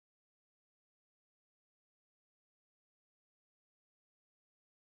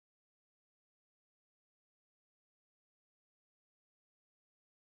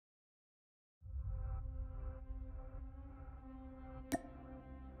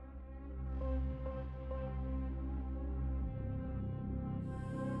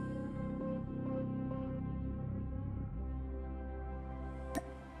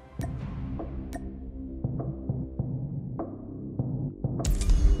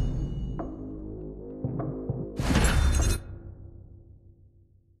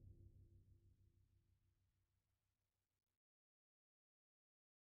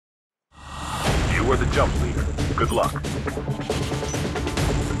jump leader. Good luck.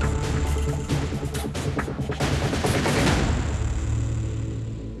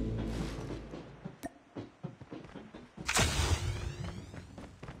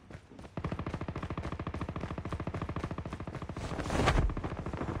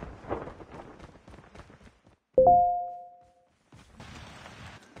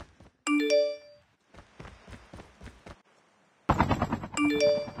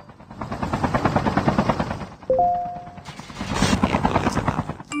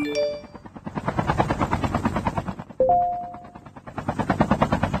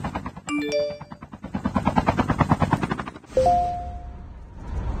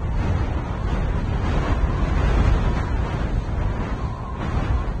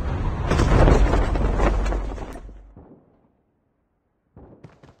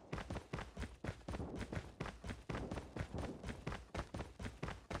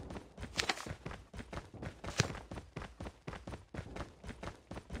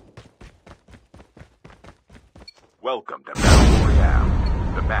 Welcome to Battle Royale.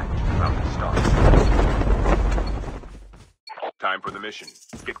 The match is about to start. Time for the mission.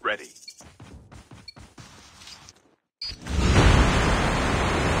 Get ready.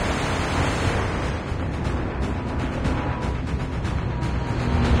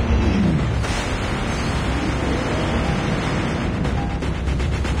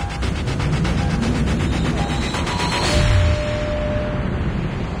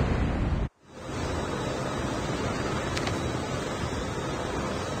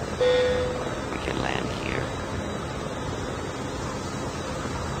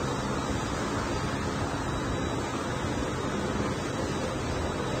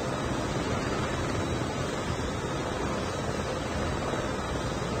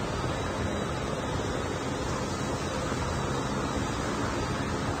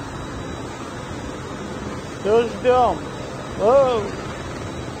 Чего ждем? Оу!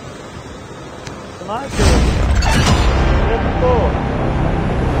 Снайпер! Это кто?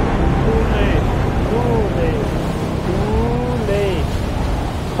 Тулей!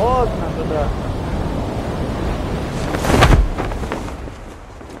 Поздно туда!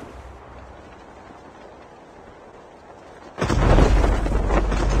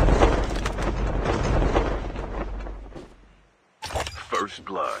 First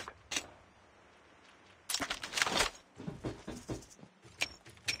blood.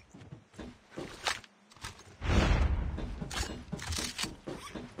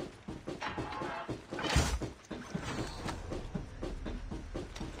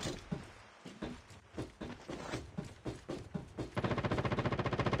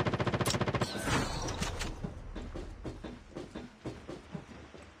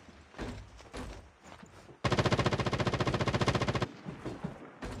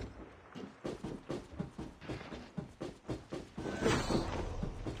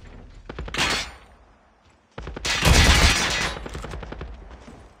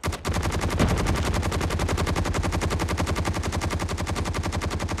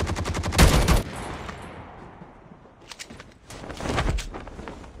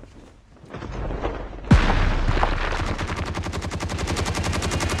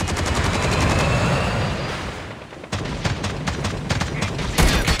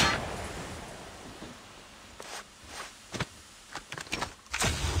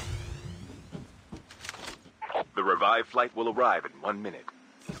 The revived flight will arrive in 1 minute.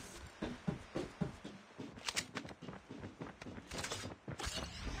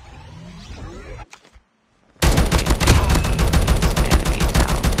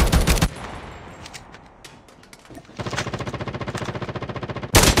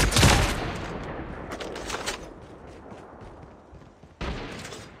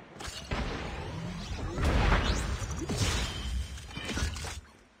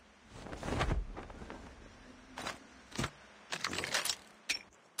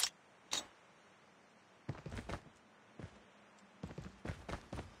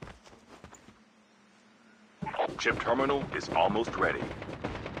 Chip terminal is almost ready.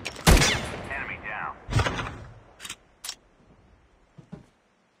 Enemy down.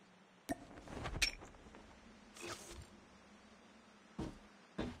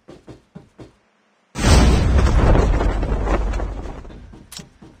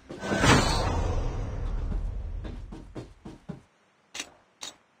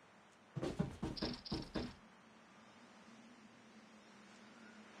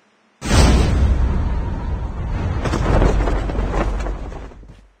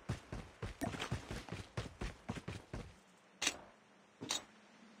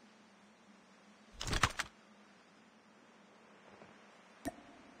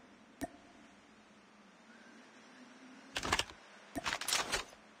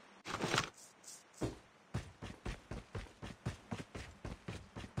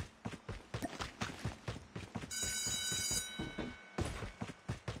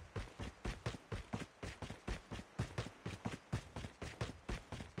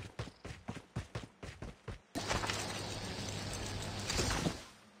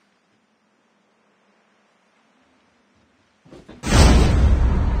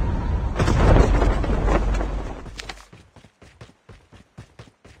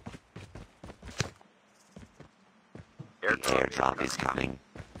 Airdrop is coming.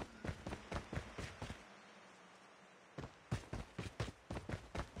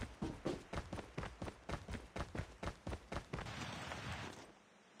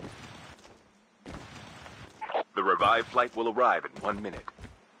 The revived flight will arrive in 1 minute.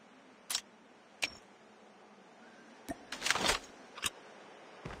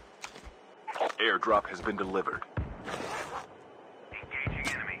 Airdrop has been delivered.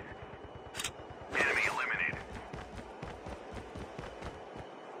 Engaging enemies. Enemy eliminated.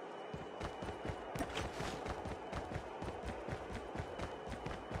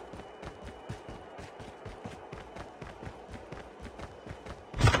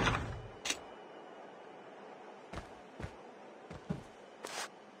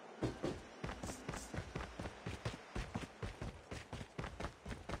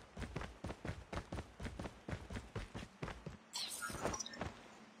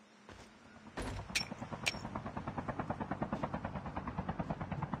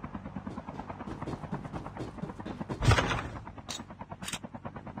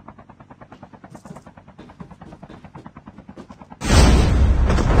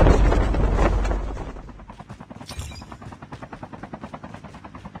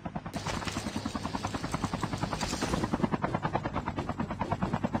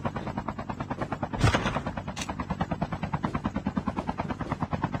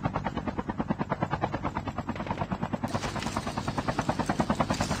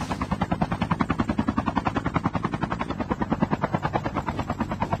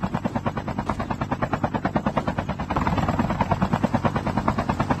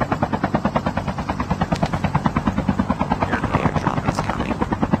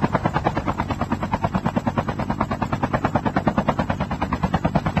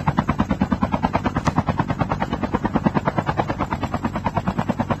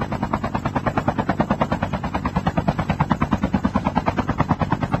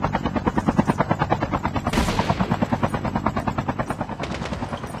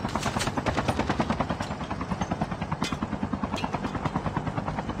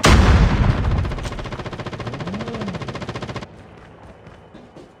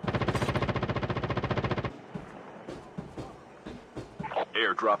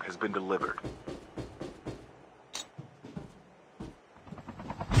 Airdrop has been delivered.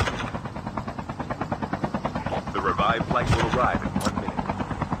 The revived flight will arrive in 1 minute.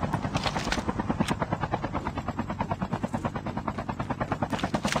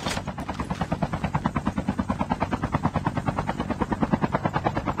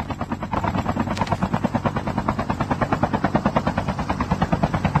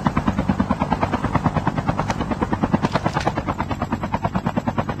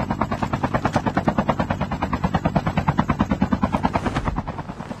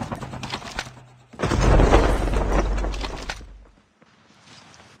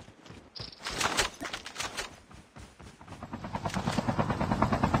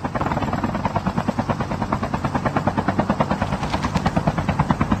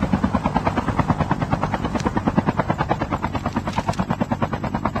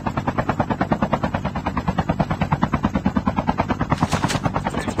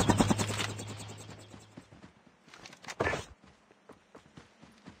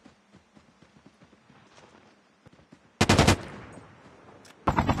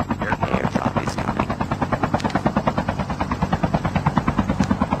 Airdrop is coming.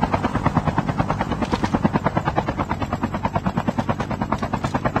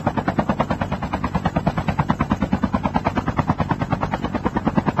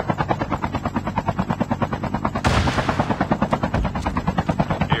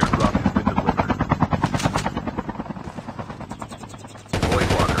 Airdrop has been delivered.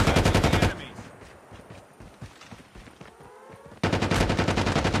 Voidwalker has the enemy.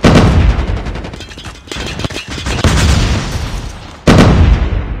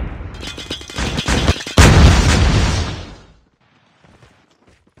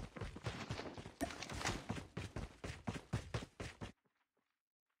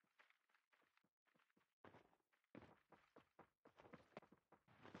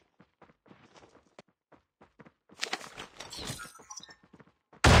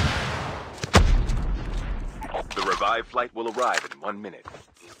 The revived flight will arrive in 1 minute.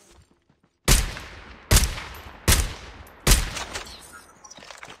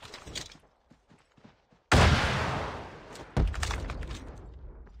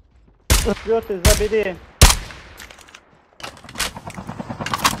 Идет, забери.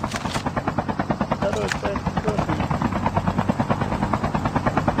 Второй часть, четвертый.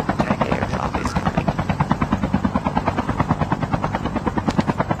 Airdrop is coming.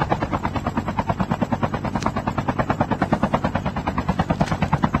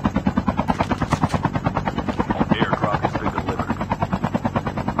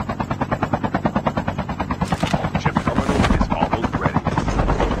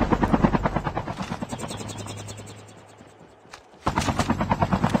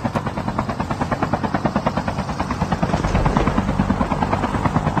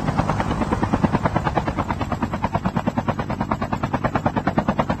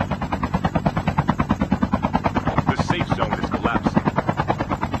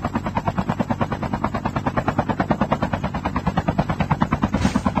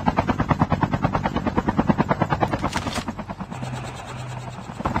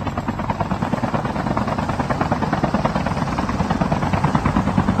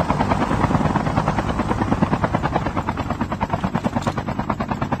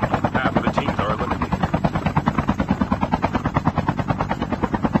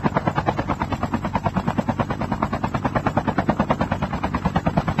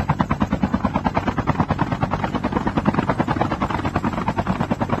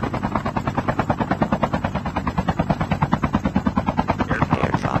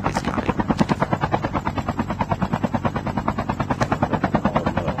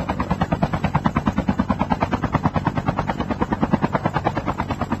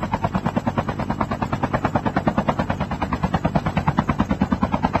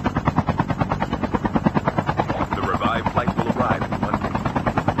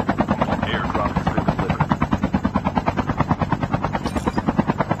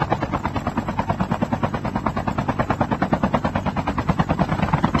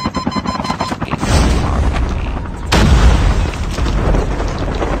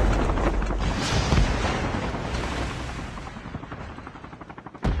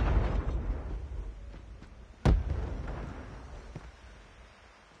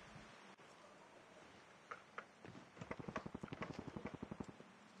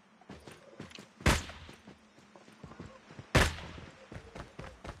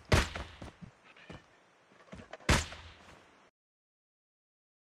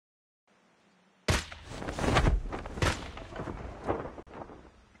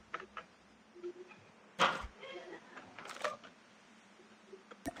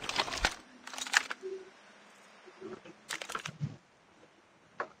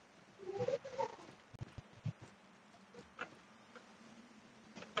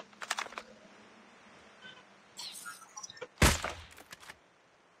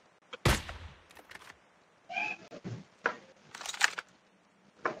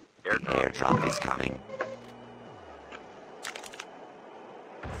 Airdrop is coming.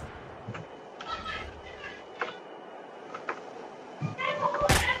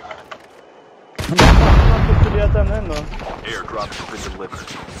 Man skulle göra den ändå. Airdrop has been delivered.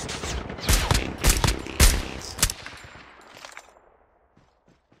 Engaging the enemies.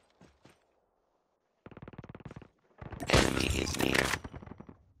 Enemy is near.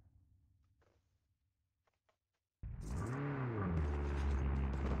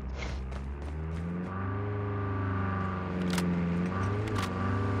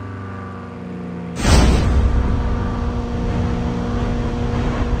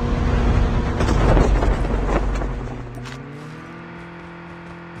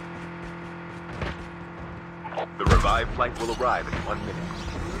 The revived flight will arrive in 1 minute.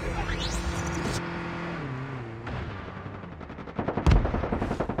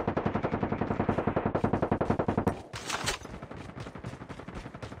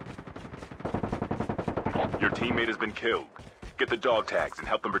 Your teammate has been killed. Get the dog tags and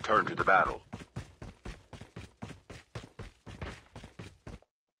help them return to the battle.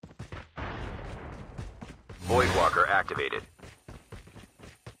 Voidwalker activated.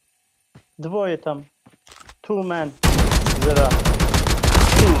 Dwoje tam. 2 men. Zero.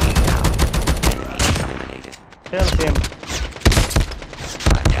 Eliminated. Help him.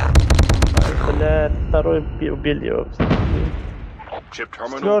 I'm down. Блядь, второй убили его. Chip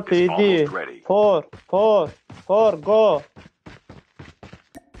terminal Слёты, is иди. almost ready. 4, go.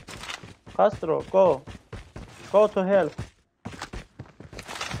 Castro, go. Go to help.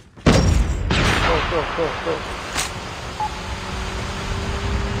 Go.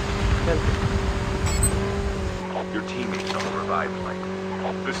 Help. Your teammates on the revived flight.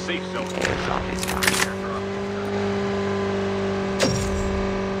 The safe zone. Airdrop is coming.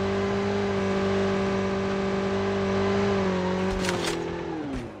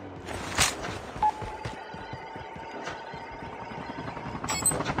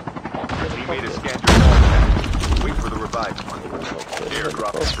 Your teammate has scanned your dog tag. Wait for the revived flight.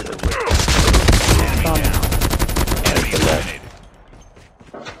 Airdrop has been delivered.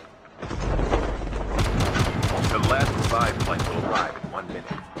 The last revived flight will arrive in 1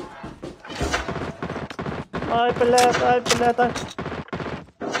 minute. Ай, блядь.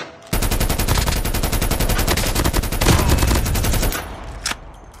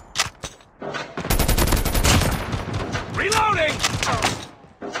 Reloading!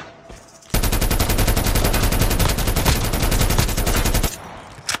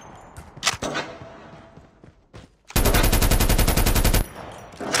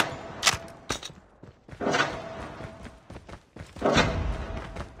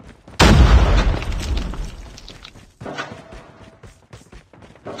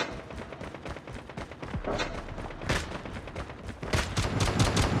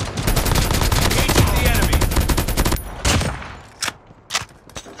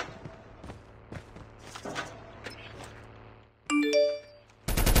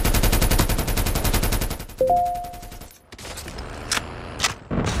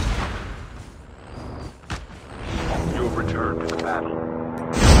 You have returned to the battle.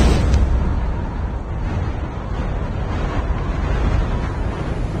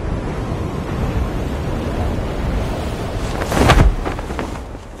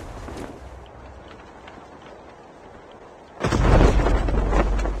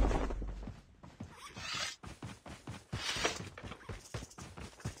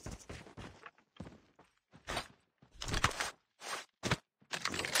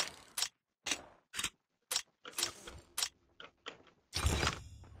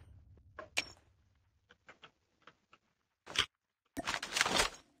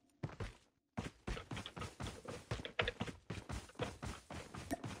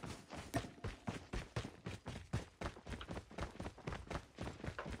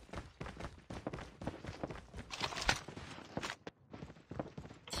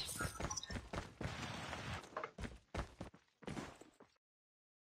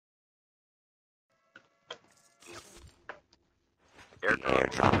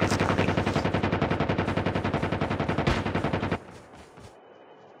 Airdrop is coming.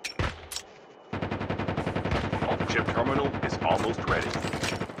 Chip terminal is almost ready.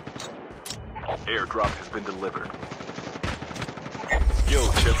 Airdrop has been delivered.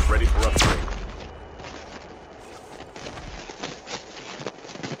 Skill chip ready for upgrade.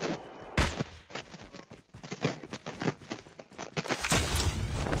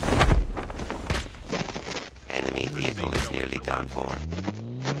 Enemy vehicle is nearly done for.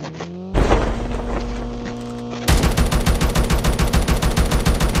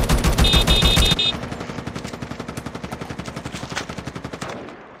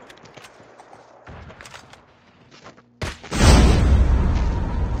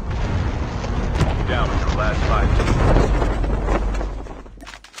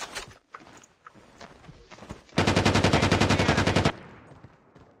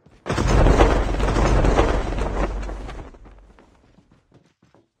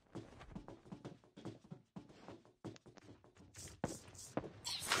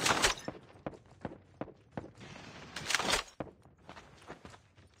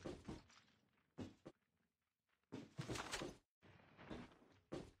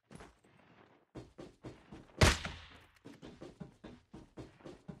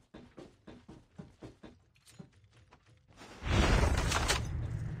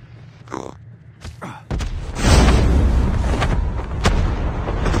 parkour.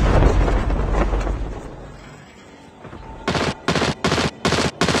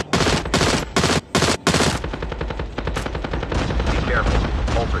 Be careful.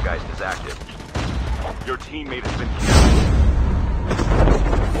 Poltergeist is active. Your teammate has been killed.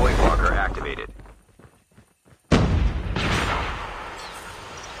 Void walker activated.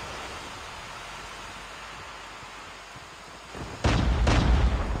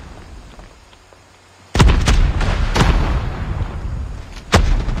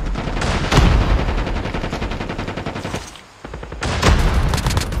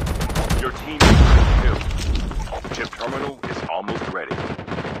 Your teammate has been killed. Chip terminal is almost ready.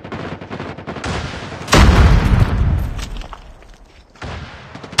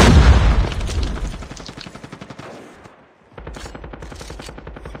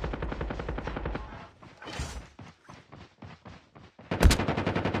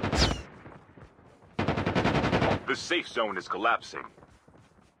 The safe zone is collapsing.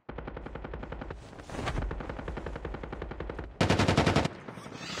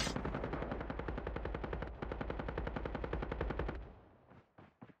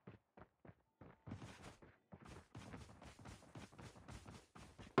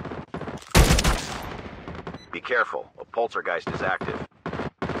 Be careful, a poltergeist is active.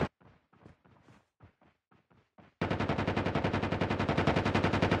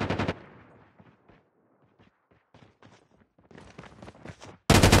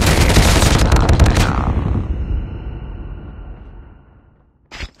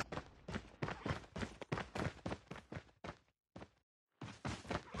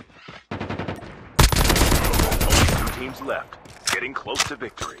 Only 2 teams left, getting close to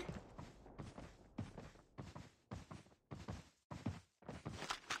victory.